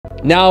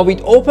Now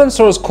with open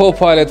source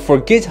Copilot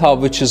for GitHub,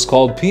 which is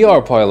called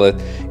PR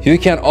Pilot, you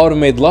can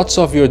automate lots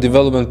of your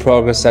development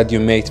progress that you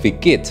make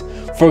with Git.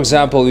 For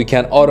example, you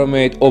can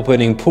automate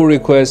opening pull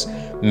requests,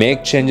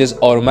 make changes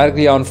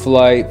automatically on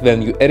fly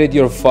when you edit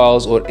your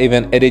files, or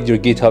even edit your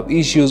GitHub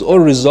issues, or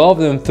resolve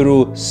them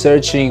through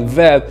searching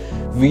web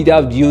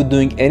without you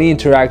doing any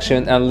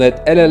interaction, and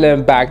let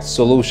LLM backed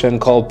solution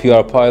called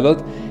PR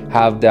Pilot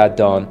have that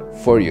done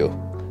for you.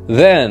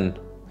 Then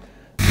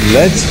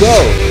let's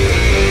go.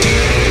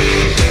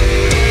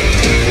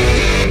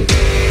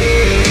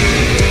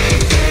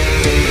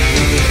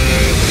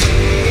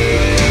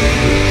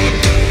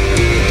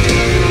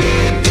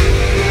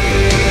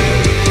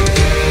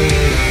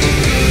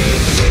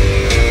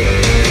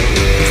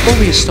 Before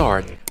we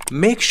start,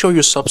 make sure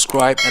you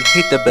subscribe and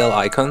hit the bell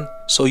icon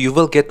so you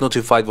will get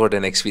notified for the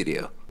next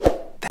video.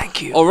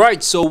 Thank you.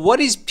 Alright, so what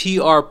is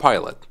PR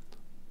Pilot?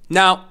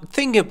 Now,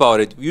 think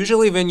about it.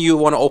 Usually when you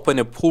want to open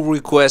a pull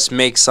request,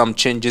 make some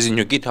changes in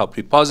your GitHub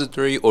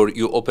repository, or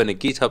you open a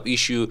GitHub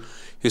issue,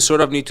 you sort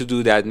of need to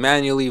do that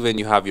manually. When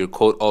you have your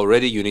code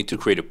already, you need to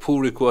create a pull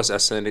request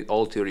and send it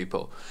all to your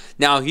repo.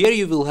 Now here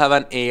you will have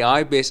an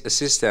AI-based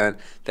assistant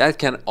that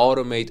can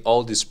automate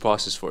all this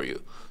process for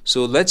you.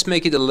 So let's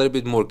make it a little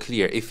bit more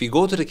clear. If we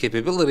go to the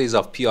capabilities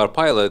of PR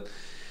Pilot,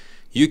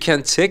 you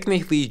can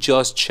technically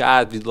just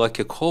chat with like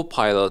a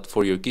co-pilot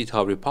for your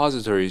GitHub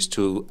repositories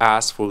to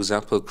ask, for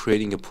example,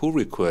 creating a pull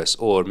request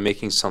or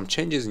making some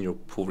changes in your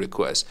pull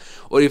request.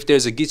 Or if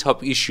there's a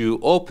GitHub issue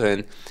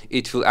open,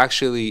 it will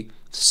actually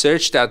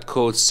search that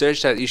code,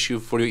 search that issue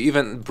for you,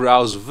 even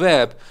browse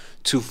web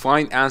to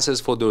find answers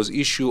for those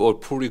issue or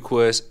pull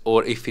requests,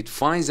 or if it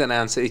finds an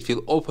answer, it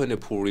will open a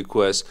pull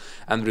request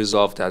and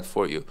resolve that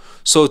for you.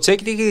 So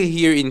technically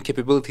here in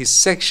capabilities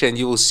section,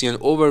 you will see an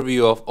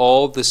overview of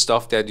all the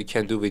stuff that you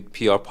can do with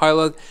PR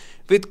Pilot,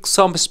 with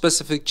some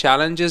specific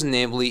challenges.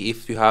 Namely,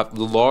 if you have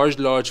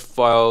large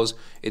files,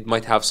 it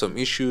might have some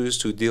issues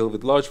to deal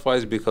with large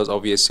files, because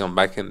obviously on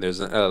backend there's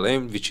an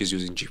LLM which is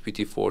using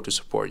GPT-4 to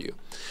support you.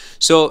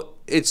 So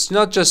it's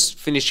not just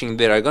finishing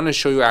there. I'm going to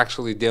show you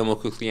actually demo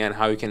quickly and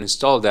how you can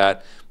install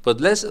that, but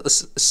let's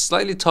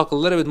slightly talk a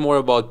little bit more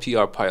about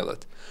PR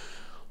Pilot.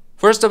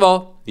 First of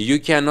all, you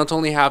can not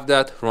only have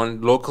that run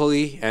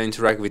locally and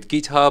interact with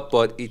GitHub,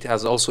 but it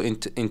has also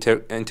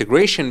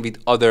integration with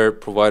other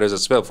providers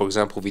as well. For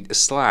example, with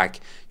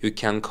Slack, you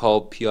can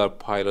call PR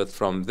Pilot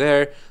from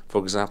there.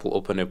 For example,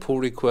 open a pull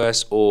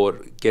request,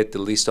 or get the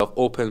list of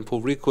open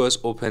pull requests,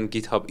 open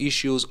GitHub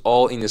issues,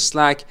 all in a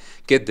Slack,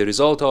 get the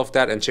result of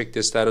that and check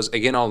the status,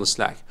 again all in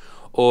Slack.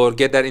 Or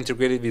get that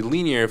integrated with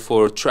Linear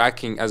for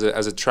tracking as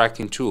a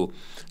tracking tool,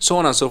 so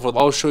on and so forth.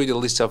 I'll show you the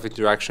list of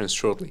interactions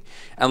shortly.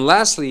 And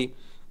lastly,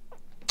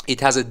 it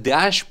has a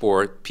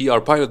dashboard. PR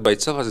Pilot by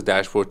itself has a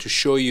dashboard to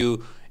show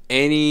you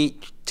any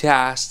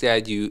task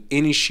that you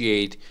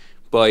initiate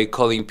by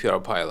calling PR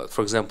Pilot.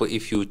 For example,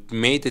 if you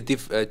made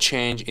a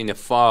change in a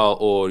file,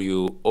 or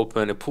you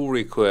open a pull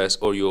request,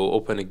 or you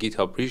open a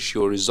GitHub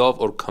issue, or resolve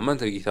or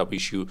comment a GitHub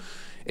issue,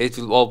 it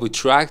will all be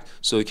tracked,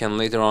 so you can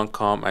later on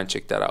come and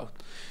check that out.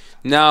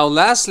 Now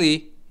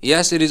lastly,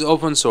 yes, it is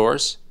open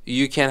source.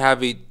 You can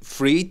have it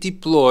free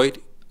deployed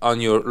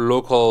on your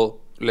local,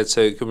 let's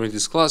say,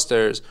 Kubernetes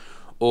clusters,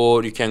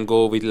 or you can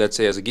go with, let's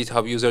say, as a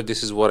GitHub user.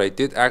 This is what I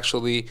did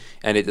actually,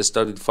 and it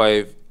started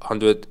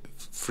 500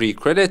 free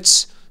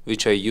credits,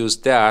 which I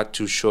used that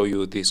to show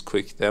you this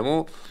quick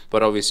demo.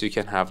 But obviously you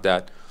can have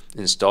that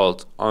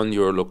installed on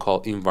your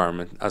local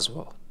environment as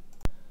well.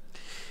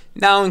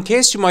 Now, in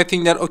case you might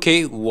think that,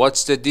 okay,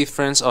 what's the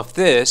difference of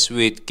this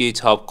with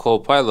GitHub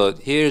Copilot?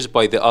 Here's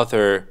by the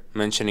author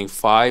mentioning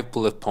 5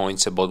 bullet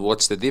points about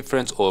what's the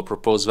difference or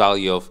proposed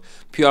value of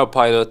PR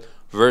Pilot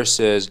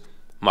versus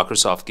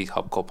Microsoft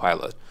GitHub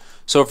Copilot.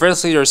 So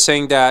firstly, they're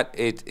saying that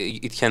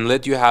it can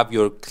let you have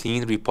your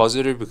clean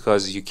repository,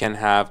 because you can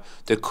have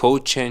the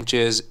code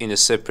changes in a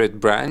separate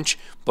branch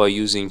by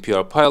using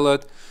PR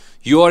Pilot.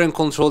 You are in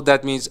control.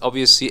 That means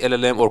obviously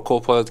LLM or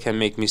Copilot can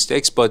make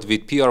mistakes, but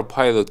with PR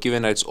Pilot,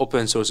 given that it's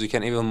open source, you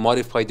can even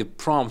modify the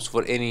prompts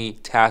for any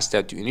task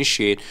that you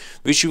initiate,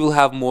 which you will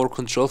have more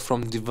control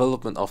from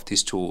development of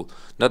this tool,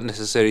 not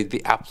necessarily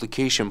the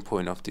application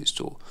point of this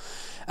tool.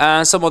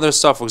 And some other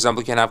stuff, for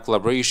example, you can have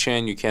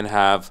collaboration, you can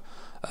have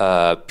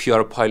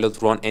PR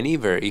Pilot run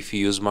anywhere. If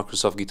you use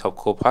Microsoft GitHub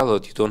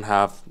Copilot, you don't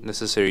have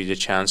necessarily the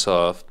chance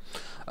of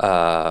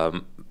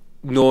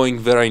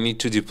knowing where I need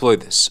to deploy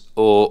this,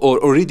 or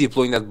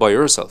redeploying that by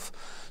yourself.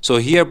 So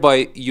here,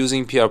 by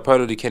using PR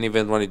Pilot, you can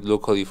even run it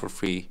locally for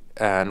free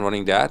and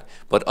running that.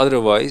 But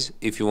otherwise,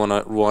 if you want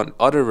to run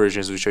other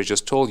versions, which I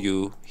just told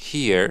you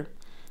here,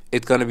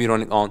 it's going to be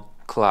running on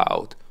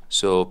cloud.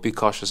 So be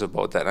cautious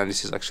about that. And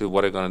this is actually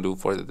what I'm going to do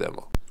for the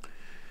demo.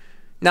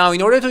 Now,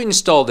 in order to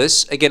install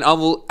this, again, I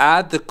will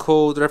add the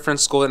code,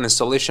 reference code, and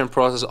installation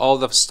process, all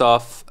the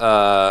stuff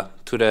to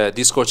the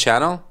Discord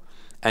channel.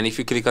 And if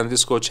you click on the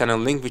Discord channel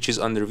link, which is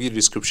under the video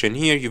description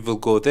here, you will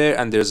go there,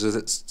 and there's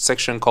a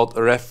section called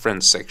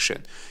reference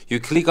section. You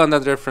click on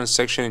that reference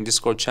section in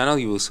Discord channel,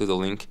 you will see the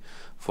link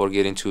for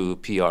getting to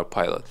PR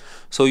Pilot.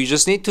 So you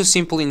just need to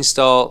simply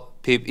install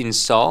pip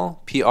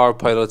install PR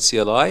Pilot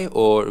CLI,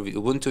 or with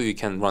Ubuntu you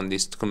can run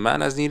this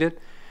command as needed.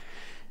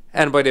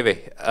 And by the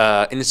way,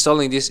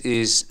 installing this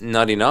is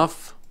not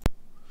enough.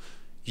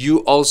 You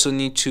also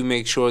need to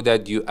make sure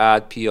that you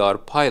add PR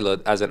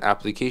Pilot as an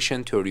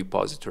application to a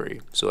repository.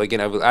 So again,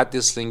 I will add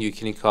this link. You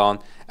click on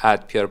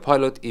add PR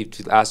Pilot. It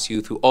will ask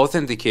you to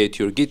authenticate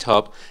your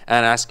GitHub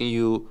and asking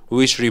you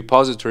which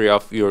repository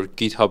of your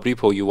GitHub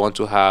repo you want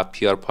to have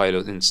PR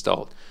Pilot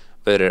installed,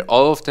 whether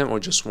all of them or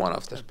just one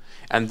of them.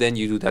 And then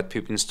you do that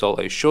pip install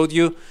I showed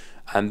you,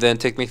 and then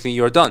technically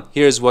you're done.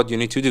 Here's what you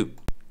need to do.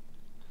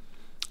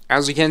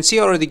 As you can see,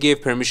 I already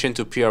gave permission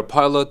to PR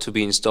Pilot to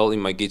be installed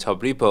in my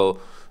GitHub repo,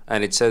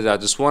 and it says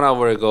that just 1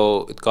 hour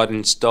ago it got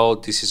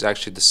installed. This is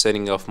actually the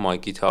setting of my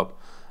GitHub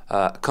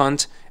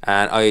account,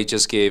 and I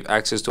just gave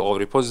access to all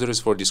repositories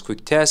for this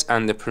quick test,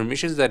 and the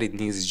permissions that it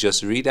needs is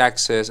just read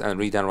access and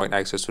read and write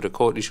access to the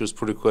code issues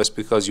pull request,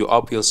 because you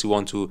obviously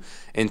want to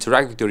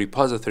interact with the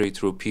repository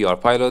through PR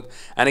Pilot.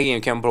 And again,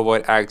 you can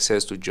provide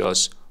access to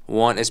just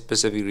one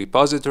specific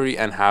repository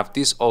and have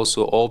this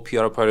also all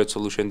PR Pilot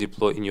solution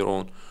deployed in your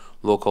own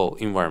local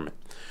environment.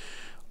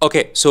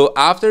 Okay, so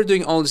after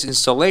doing all this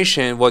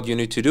installation, what you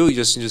need to do, you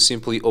just need to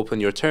simply open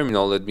your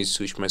terminal. Let me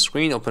switch my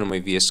screen, open my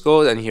VS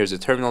Code, and here's the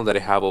terminal that I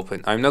have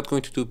open. I'm not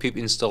going to do pip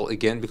install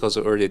again because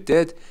I already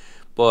did,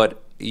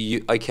 but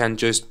I can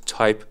just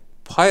type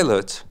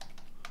pilot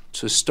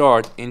to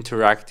start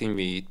interacting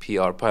with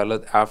PR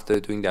Pilot after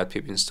doing that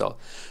pip install.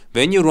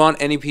 When you run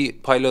any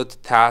pilot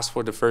task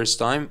for the first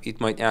time,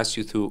 it might ask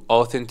you to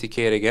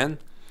authenticate again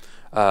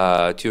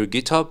to your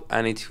GitHub,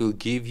 and it will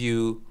give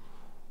you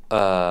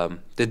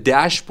the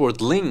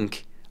dashboard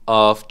link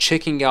of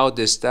checking out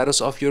the status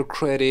of your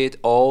credit,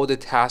 all the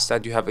tasks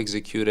that you have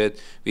executed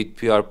with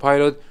PR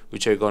Pilot,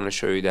 which I'm going to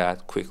show you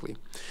that quickly.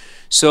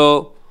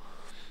 So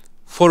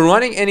for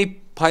running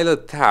any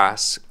pilot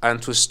task and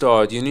to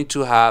start, you need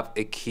to have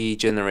a key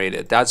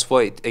generated. That's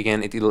why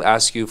it will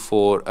ask you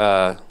for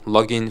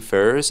login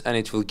first, and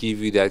it will give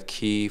you that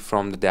key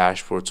from the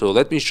dashboard. So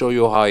let me show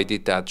you how I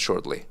did that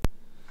shortly.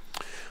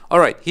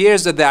 Alright,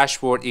 here's the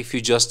dashboard. If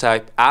you just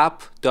type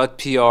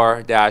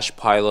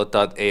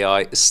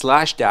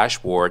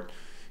app.pr-pilot.ai/dashboard,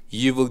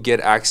 you will get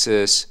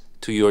access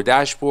to your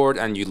dashboard,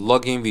 and you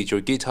log in with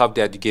your GitHub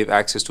that you gave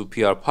access to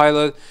PR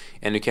Pilot,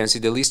 and you can see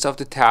the list of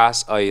the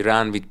tasks I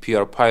ran with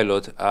PR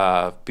Pilot.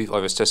 I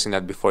was testing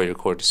that before I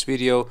record this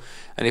video,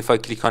 and if I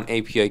click on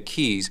API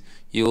keys,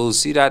 you will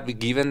see that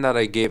given that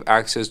I gave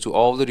access to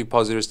all the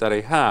repositories that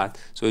I had,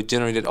 so it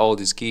generated all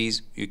these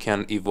keys. You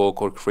can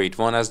evoke or create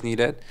one as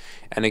needed,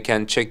 and I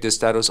can check the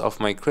status of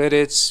my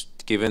credits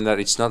given that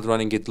it's not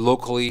running it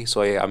locally,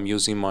 so I am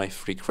using my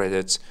free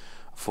credits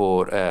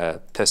for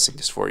testing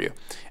this for you.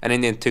 And in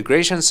the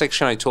integration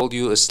section, I told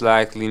you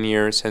Slack,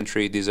 Linear,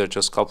 Sentry, these are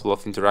just a couple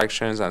of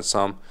interactions, and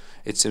some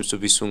it seems to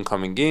be soon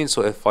coming in.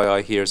 So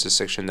FYI, here's a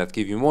section that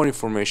gives you more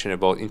information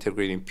about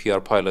integrating PR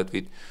Pilot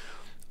with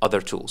other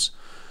tools.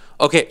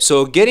 Okay,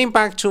 so getting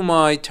back to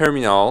my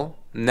terminal,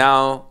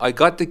 now I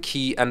got the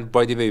key, and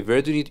by the way,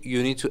 where do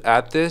you need to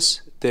add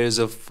this? There's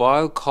a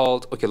file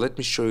called, okay, let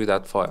me show you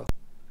that file.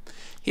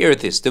 Here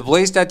it is. The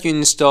place that you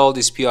install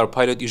this PR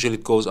Pilot, usually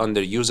it goes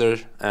under user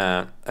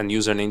and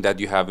username that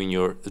you have in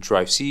your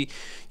drive C.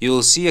 You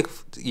will see a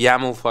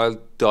YAML file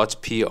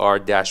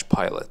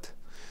 .pr-pilot.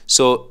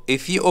 So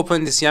if you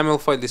open this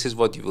YAML file, this is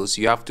what you will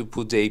see. You have to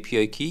put the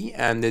API key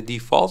and the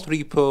default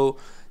repo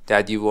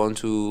that you want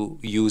to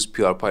use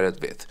PR Pilot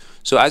with.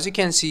 So as you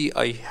can see,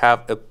 I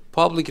have a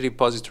public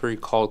repository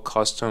called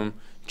custom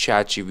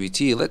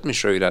ChatGPT. Let me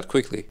show you that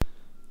quickly.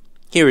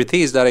 Here it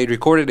is that I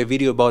recorded a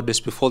video about this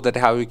before, that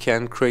how you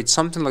can create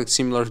something like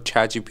similar to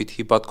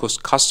ChatGPT but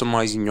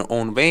customize in your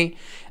own way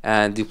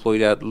and deploy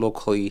that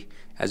locally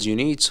as you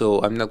need.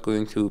 So I'm not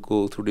going to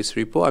go through this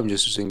repo, I'm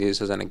just using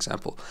this as an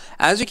example.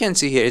 As you can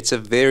see here, it's a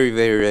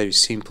very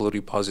simple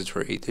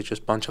repository. There's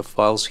just a bunch of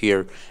files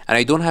here, and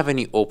I don't have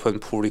any open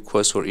pull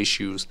requests or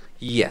issues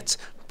yet,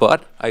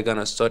 but I'm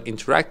gonna start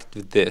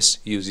interacting with this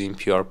using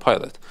PR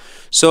Pilot.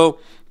 So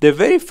the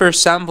very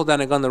first sample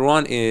that I'm gonna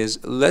run is,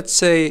 let's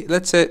see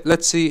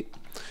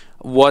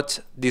what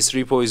this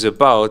repo is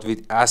about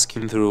with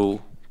asking through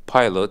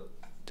pilot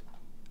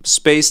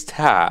space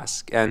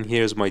task, and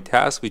here's my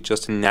task with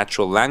just a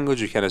natural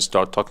language. You can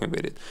start talking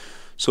with it.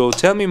 So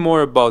tell me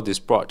more about this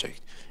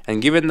project.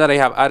 And given that I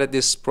have added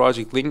this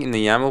project link in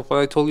the YAML file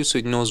I told you, so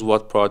it knows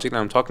what project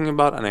I'm talking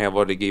about, and I have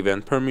already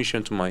given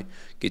permission to my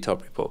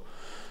GitHub repo.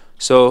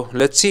 So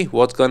let's see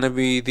what's gonna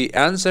be the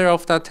answer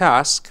of that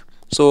task.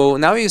 So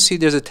now you see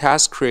there's a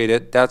task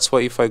created. That's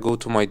why if I go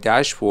to my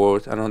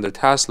dashboard and under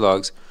task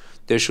logs,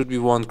 there should be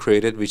one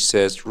created which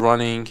says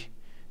running,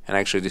 and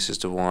actually this is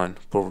the one,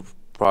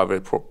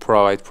 provide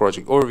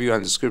project overview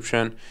and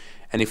description.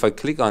 And if I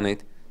click on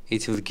it,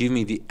 it will give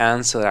me the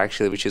answer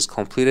actually, which is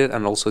completed,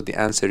 and also the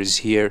answer is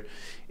here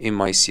in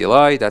my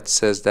CLI that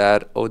says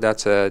that, oh,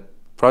 that's a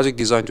project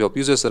designed to help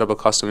users set up a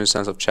custom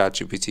instance of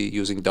ChatGPT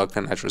using Docker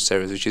Natural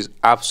Service, which is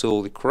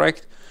absolutely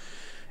correct.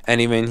 And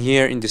even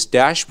here in this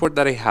dashboard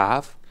that I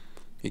have,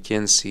 You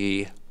can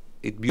see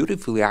it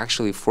beautifully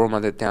actually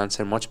formatted the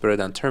answer much better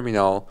than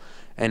Terminal,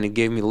 and it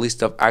gave me a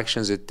list of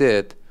actions it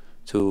did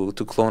to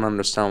clone,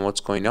 understand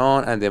what's going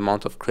on, and the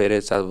amount of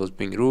credits that was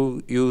being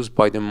used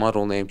by the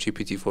model named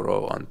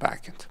GPT-4o on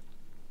backend.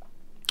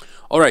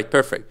 Alright,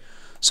 perfect.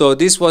 So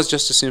this was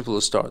just a simple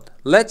start.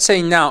 Let's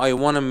say now I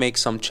want to make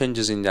some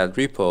changes in that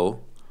repo.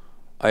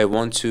 I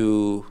want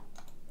to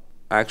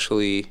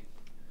actually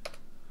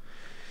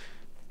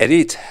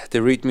edit the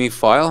README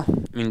file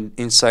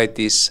inside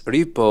this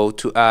repo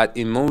to add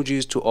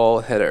emojis to all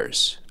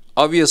headers.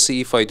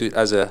 Obviously, if I do it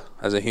as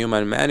a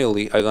human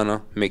manually, I'm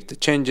gonna make the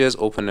changes,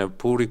 open a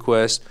pull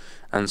request,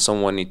 and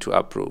someone need to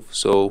approve.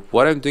 So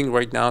what I'm doing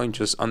right now in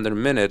just under a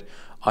minute,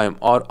 I'm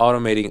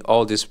automating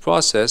all this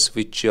process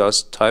with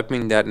just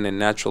typing that in a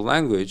natural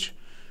language.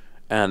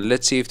 And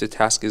let's see if the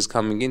task is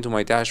coming into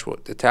my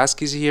dashboard. The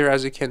task is here,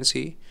 as you can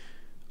see.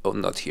 Oh,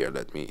 not here.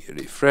 Let me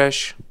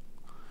refresh.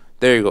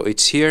 There you go.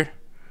 It's here.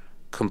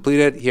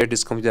 Completed. Here it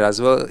is completed as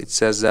well. It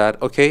says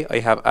that, okay, I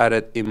have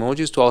added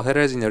emojis to all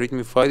headers in the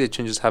README file. The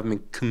changes have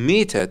been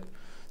committed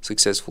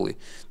successfully.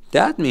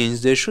 That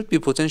means there should be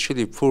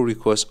potentially pull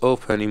requests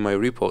open in my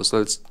repo. So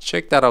let's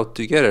check that out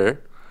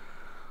together.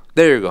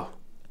 There you go.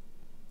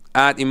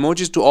 Add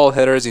emojis to all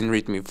headers in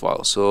README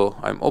file. So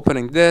I'm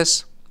opening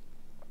this,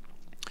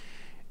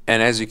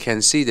 and as you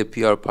can see, the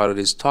PR pilot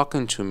is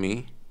talking to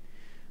me,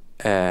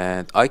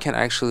 and I can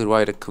actually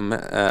write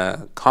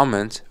a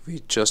comment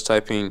with just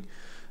typing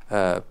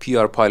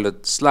PR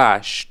pilot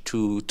 /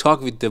 to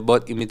talk with the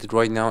bot immediately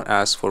right now and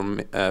ask for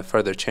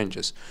further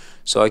changes.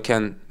 So I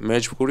can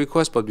merge pull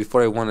request, but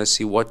before I want to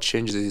see what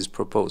changes it is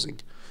proposing.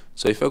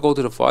 So if I go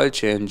to the file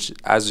change,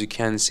 as you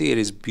can see, it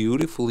is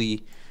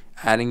beautifully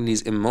adding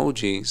these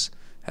emojis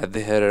at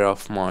the header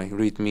of my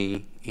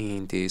README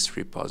in this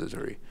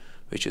repository,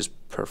 which is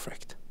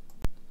perfect.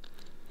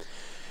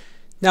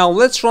 Now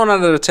let's run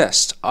another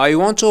test. I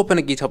want to open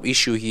a GitHub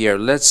issue here.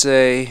 Let's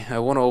say I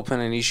want to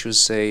open an issue,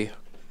 say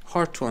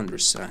hard to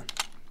understand.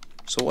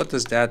 So what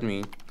does that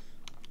mean?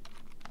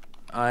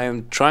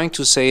 I'm trying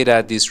to say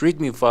that this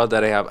README file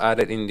that I have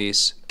added in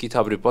this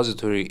GitHub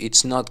repository,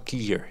 it's not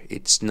clear.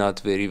 It's not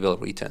very well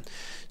written.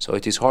 So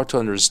it is hard to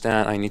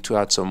understand. I need to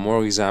add some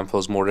more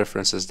examples, more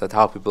references that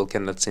how people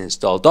can, let's say,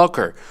 install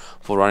Docker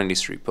for running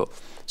this repo.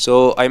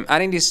 So I'm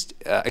adding this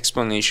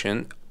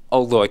explanation,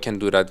 although I can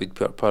do that with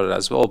Pilot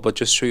as well, but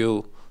just show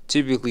you,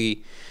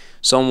 typically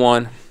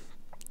someone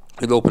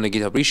will open a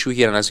GitHub issue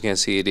here, and as you can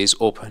see, it is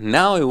open.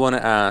 Now I want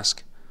to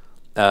ask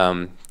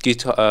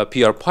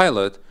PR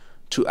Pilot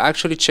to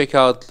actually check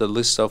out the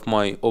list of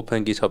my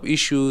open GitHub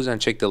issues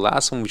and check the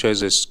last one which I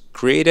just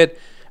created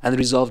and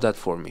resolve that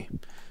for me.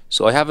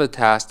 So I have a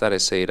task that I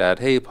say that,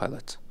 hey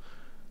Pilot,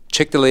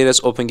 check the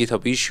latest open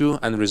GitHub issue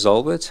and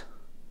resolve it.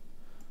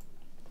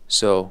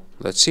 So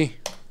let's see.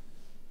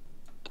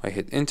 I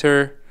hit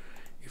enter.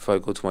 If I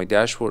go to my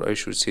dashboard, I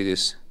should see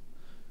this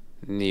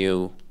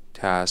new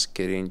task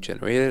getting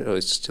generated. Oh,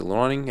 it's still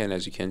running, and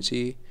as you can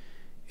see,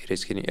 it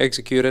is getting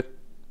executed.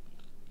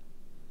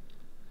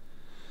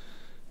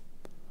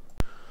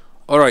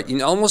 Alright,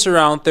 in almost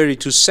around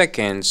 32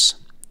 seconds,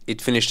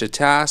 it finished the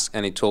task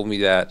and it told me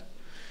that,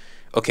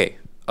 okay,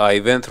 I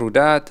went through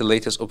that. The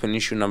latest open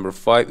issue number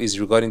 5 is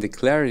regarding the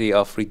clarity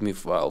of README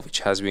file, which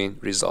has been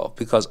resolved,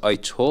 because I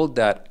told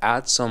that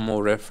add some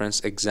more reference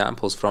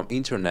examples from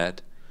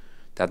internet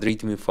that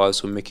README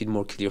files will make it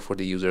more clear for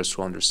the users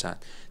to understand.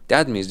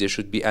 That means there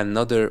should be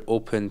another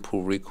open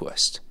pull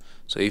request.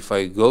 So if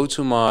I go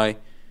to my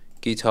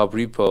GitHub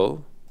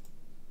repo,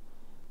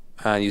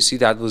 and you see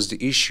that was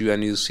the issue,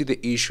 and you see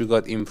the issue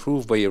got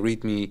improved by a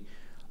README,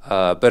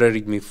 better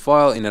README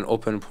file in an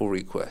open pull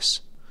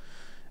request.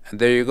 And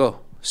there you go.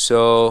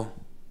 So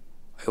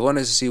I want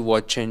to see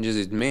what changes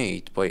it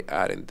made by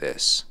adding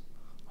this.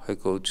 I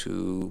go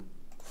to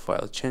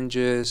file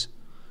changes.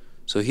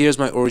 So here's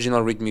my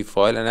original README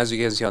file, and as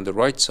you can see on the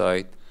right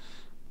side,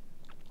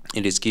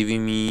 it is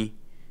giving me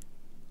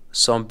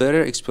some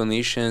better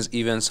explanations,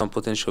 even some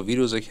potential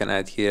videos I can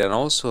add here, and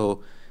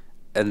also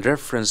a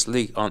reference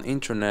link on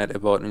internet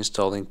about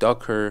installing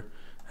Docker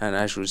and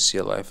Azure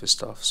CLI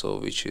stuff, so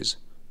which is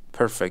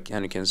perfect,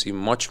 and you can see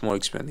much more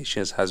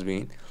explanations has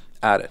been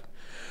added.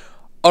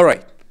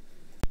 Alright,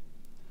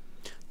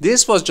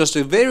 this was just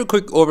a very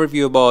quick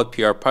overview about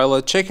PR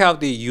Pilot. Check out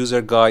the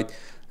user guide.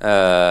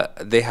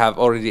 They have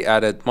already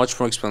added much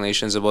more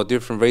explanations about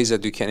different ways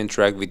that you can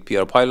interact with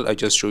PR Pilot. I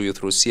just show you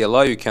through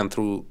CLI. You can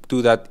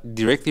do that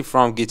directly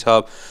from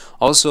GitHub.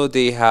 Also,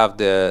 they have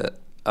the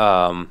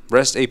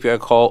REST API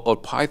call or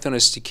Python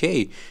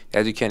SDK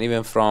that you can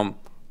even from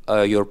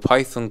your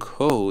Python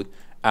code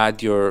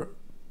add your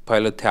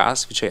pilot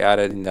task, which I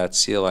added in that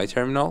CLI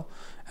terminal,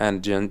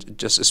 and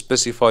just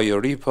specify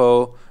your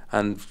repo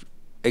and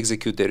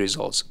execute the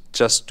results.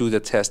 Just do the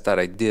test that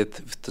I did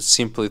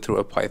simply through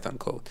a Python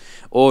code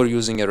or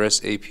using a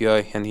REST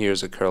API, and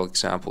here's a curl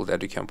example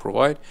that you can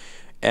provide.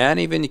 And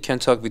even you can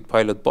talk with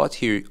Pilot bot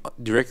here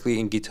directly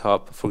in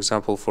GitHub. For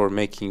example, for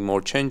making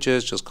more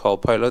changes, just call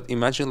Pilot.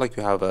 Imagine like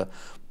you have a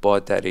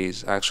bot that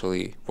is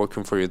actually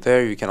working for you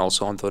there. You can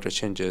also undo the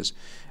changes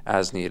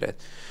as needed.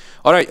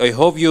 Alright, I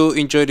hope you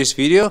enjoyed this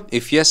video.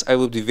 If yes, I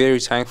would be very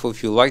thankful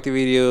if you like the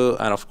video,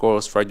 and of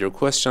course write your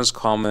questions,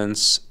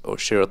 comments, or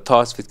share your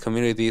thoughts with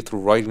community through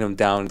writing them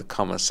down in the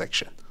comment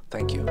section.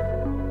 Thank you.